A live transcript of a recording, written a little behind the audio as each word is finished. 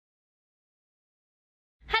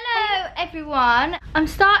everyone, I'm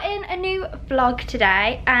starting a new vlog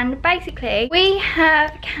today, and basically we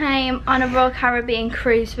have came on a Royal Caribbean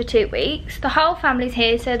cruise for 2 weeks. The whole family's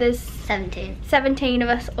here, so there's 17 of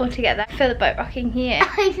us all together. I feel the boat rocking here.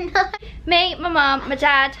 I know. Me, my mum, my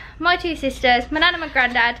dad, my 2 sisters, my nan and my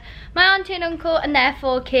granddad, my auntie and uncle and their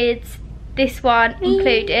 4 kids. This one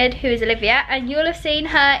included, who is Olivia, and you'll have seen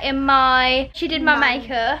her in she did my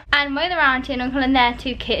makeup, and my other auntie and uncle and their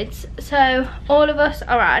 2 kids. So all of us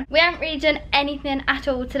are on. We haven't really done anything at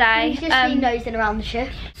all today. We've just been nosing around the ship.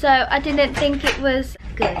 So I didn't think it was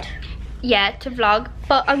good, yeah, to vlog,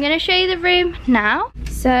 but I'm gonna show you the room now.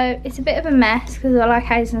 So it's a bit of a mess because all our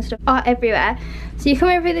cases and stuff are everywhere. So you come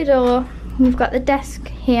in through the door, we've got the desk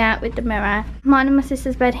here with the mirror, mine and my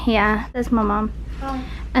sister's bed here, there's my mum. Oh.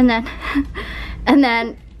 And then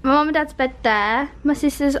my mum and dad's bed there. My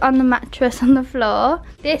sister's on the mattress on the floor.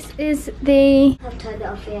 This is the I've turned it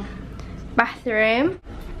off here. Bathroom.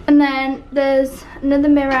 And then there's another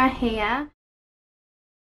mirror here.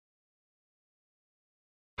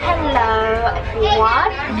 Hello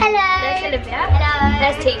everyone. Hello. There's Olivia. Hello.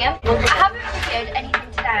 There's Tegan. I haven't videoed anything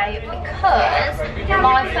today because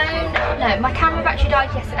my camera battery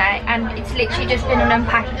died yesterday, and it's literally just been an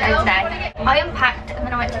unpacking day today. I unpacked and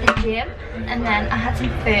then I went to the gym, and then I had some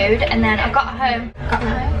food, and then I got home,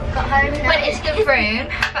 went into the room,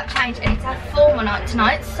 got changed, and it's our formal night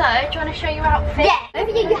tonight. So do you want to show your outfit? Yeah.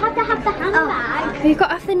 Over here, you have to have the handbag. We've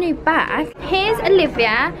got off the new bag. Here's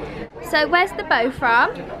Olivia. So where's the bow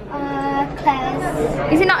from?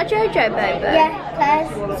 Claire's. Is it not a Jojo Bobo? Yeah,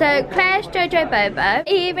 Claire's. So Claire's Jojo Bobo.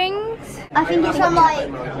 Earrings. I think it's from like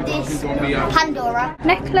this Pandora.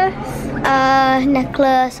 Necklace.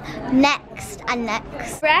 Necklace. Next and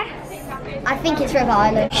next. Dress. I think it's River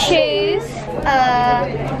Island. Shoes.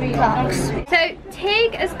 Clocks. So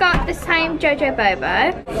Tig has got the same Jojo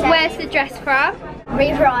Bobo. Where's the dress from?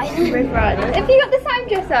 River Island. River Island. Have you got the same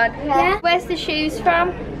dress on? Yeah. Where's the shoes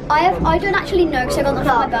from? I don't actually know because I got them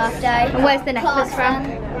for my birthday. And where's the necklace from?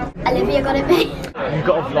 Olivia got it me. You've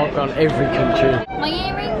got a vlog on every country. My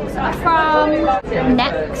earrings are from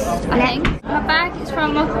Next, I think. My bag is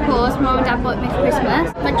from Michael Kors. My mum and dad bought me for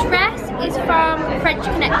Christmas. My dress is from French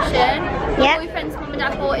Connection. My boyfriend's mum and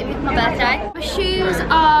dad bought it me for my birthday. My shoes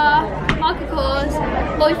are Michael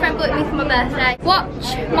Kors. Boyfriend bought it me for my birthday.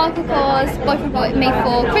 Watch, Michael Kors. Boyfriend bought it me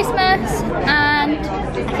for Christmas. And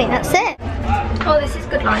I think that's it. oh, this is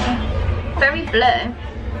good lighting. Very blue.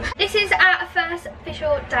 This is our first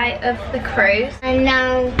official day of the cruise. And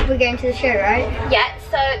now we're going to the show, right? Yeah,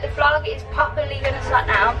 so the vlog is properly going to start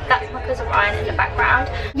now. That's my cousin Ryan in the background.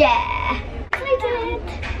 Yeah.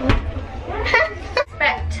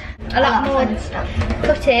 Expect a lot more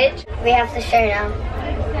footage. We have the show now,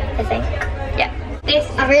 I think. Yeah. This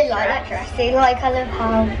I really like that dress. I love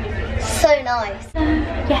how so nice.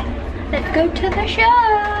 Yeah, let's go to the show.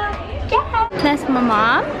 Yeah. There's my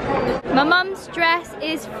mom. My mom's dress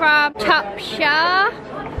is from Topshop.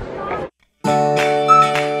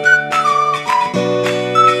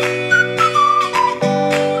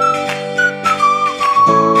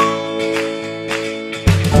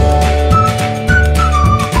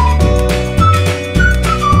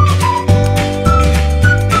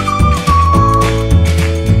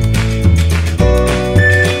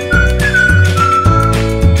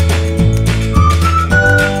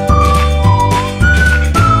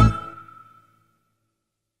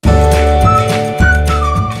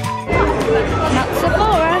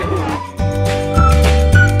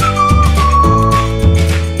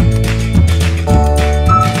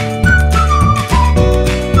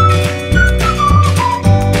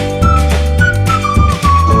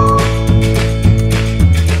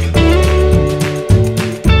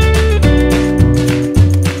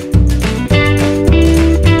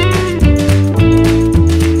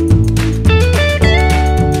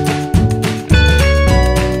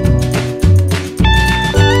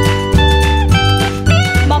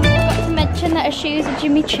 Shoes are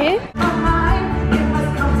Jimmy Choo.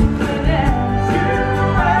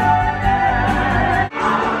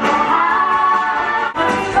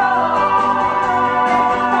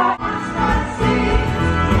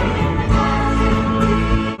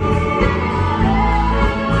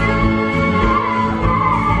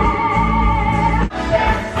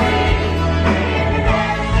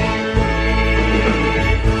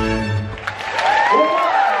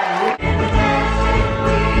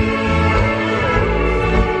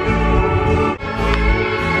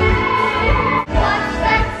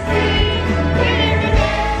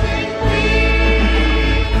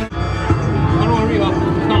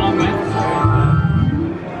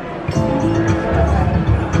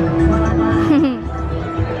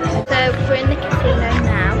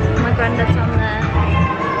 granddad's on the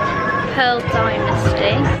Pearl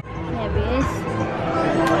Dynasty. There he is.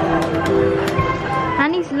 And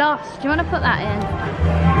he's lost. Do you want to put that in?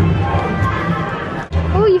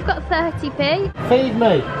 Oh, you've got 30p. Feed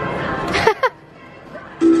me.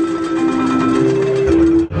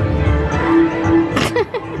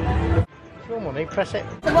 Come on, money, press it.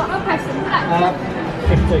 So what am I pressing?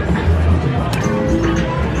 50.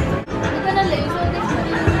 You're going to lose all this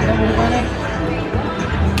money.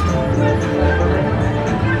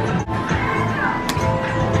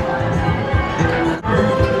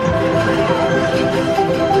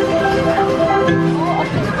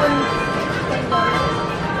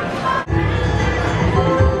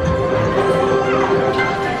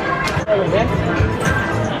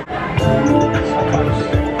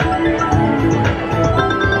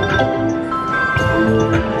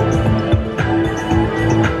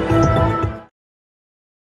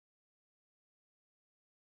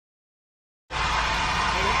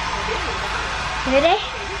 Ready?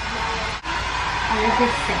 And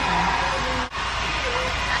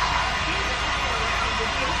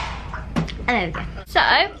there we go. So,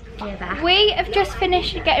 we have just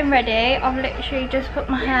finished getting ready. I've literally just put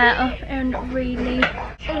my hair up in really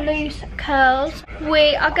loose curls.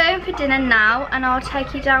 We are going for dinner now and I'll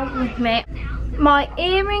take you down with me. My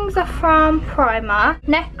earrings are from Primark.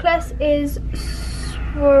 Necklace is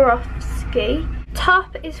Swarovski.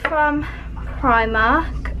 Top is from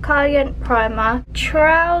Primark. Cardigan Primark.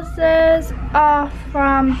 Trousers are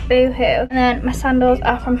from Boohoo. And then my sandals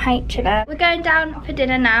are from H&M. We're going down for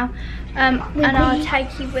dinner now. And I'll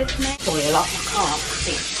take you with me.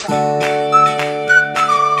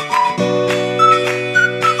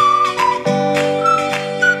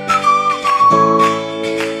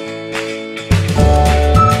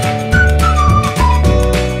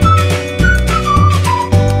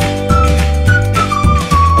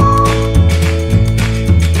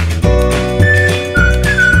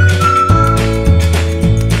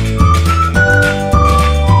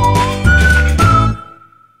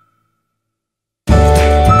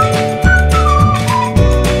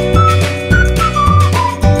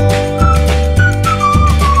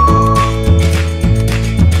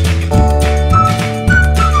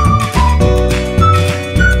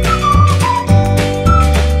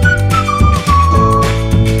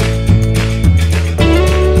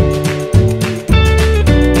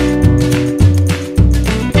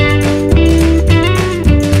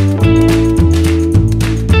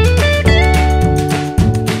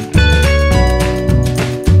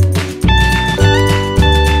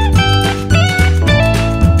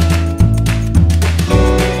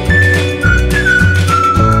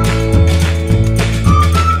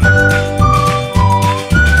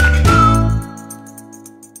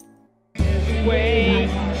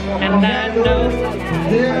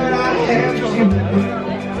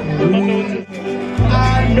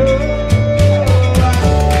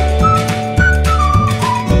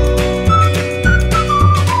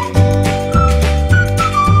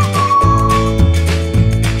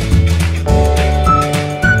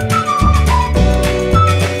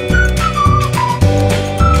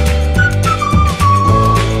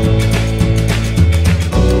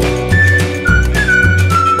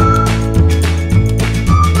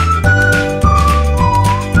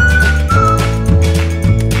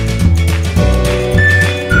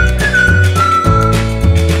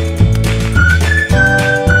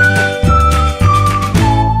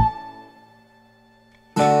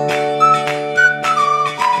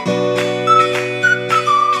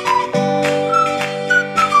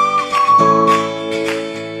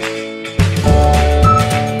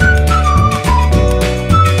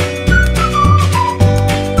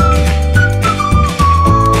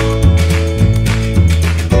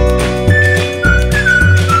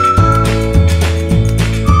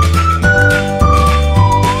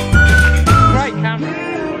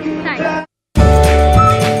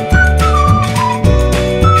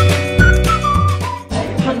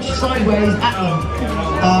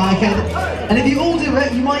 Okay, and if you all do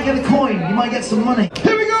it, you might get a coin, you might get some money.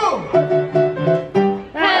 Here we go!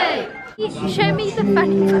 Hey, show me the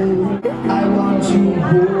funny one. I want to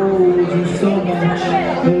hold you so much,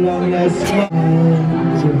 the longest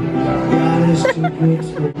God is too good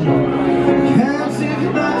for me. Can't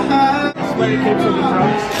take my heart. That's where it keeps on the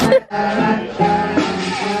drugs.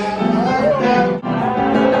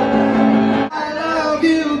 I love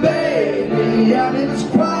you, baby, and it's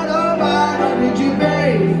quite alright. I need you,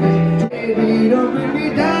 baby. Baby, don't bring me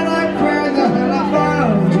down. I pray the hell I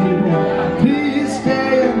found you. Please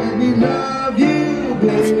stay and let me love you,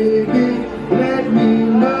 baby. Let me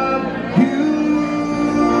love you.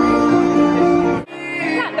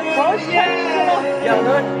 Is that the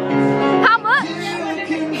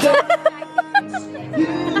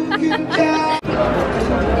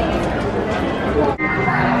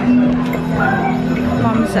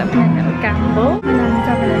a little gamble. My nan's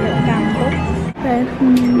having a little gamble. So,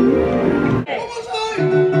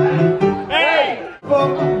 Hey!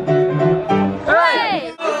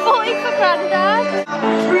 Hey! 40 for Grandad.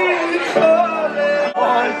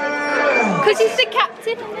 Because he's the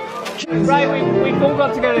captain. Right, we've all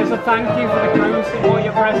got together as a thank you for the cruise and for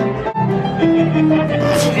your present.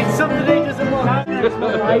 It's something he doesn't want.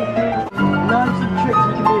 Right? Learn some tricks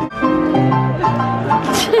we can do.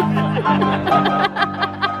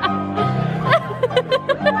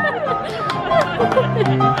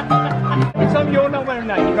 It's on you're not wearing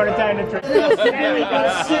that, you got it down the trick. There we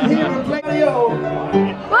go. Sit here and play the old.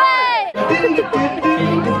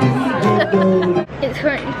 It's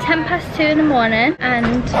currently 2:10 in the morning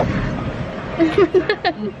and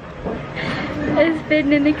has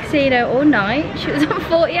been in the casino all night. She was on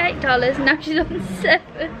 $48, now she's on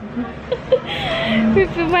 $7.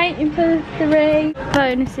 We've been waiting for 3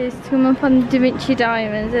 bonuses to come up on Da Vinci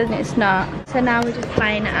Diamonds and it's not. So now we're just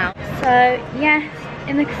playing it out. So yes,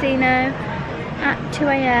 in the casino at 2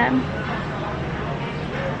 AM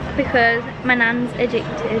because my nan's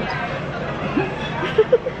addicted.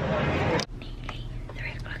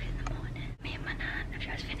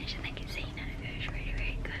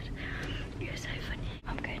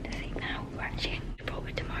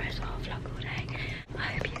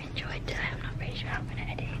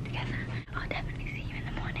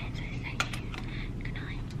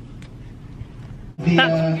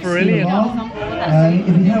 That's brilliant.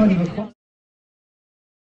 If you have any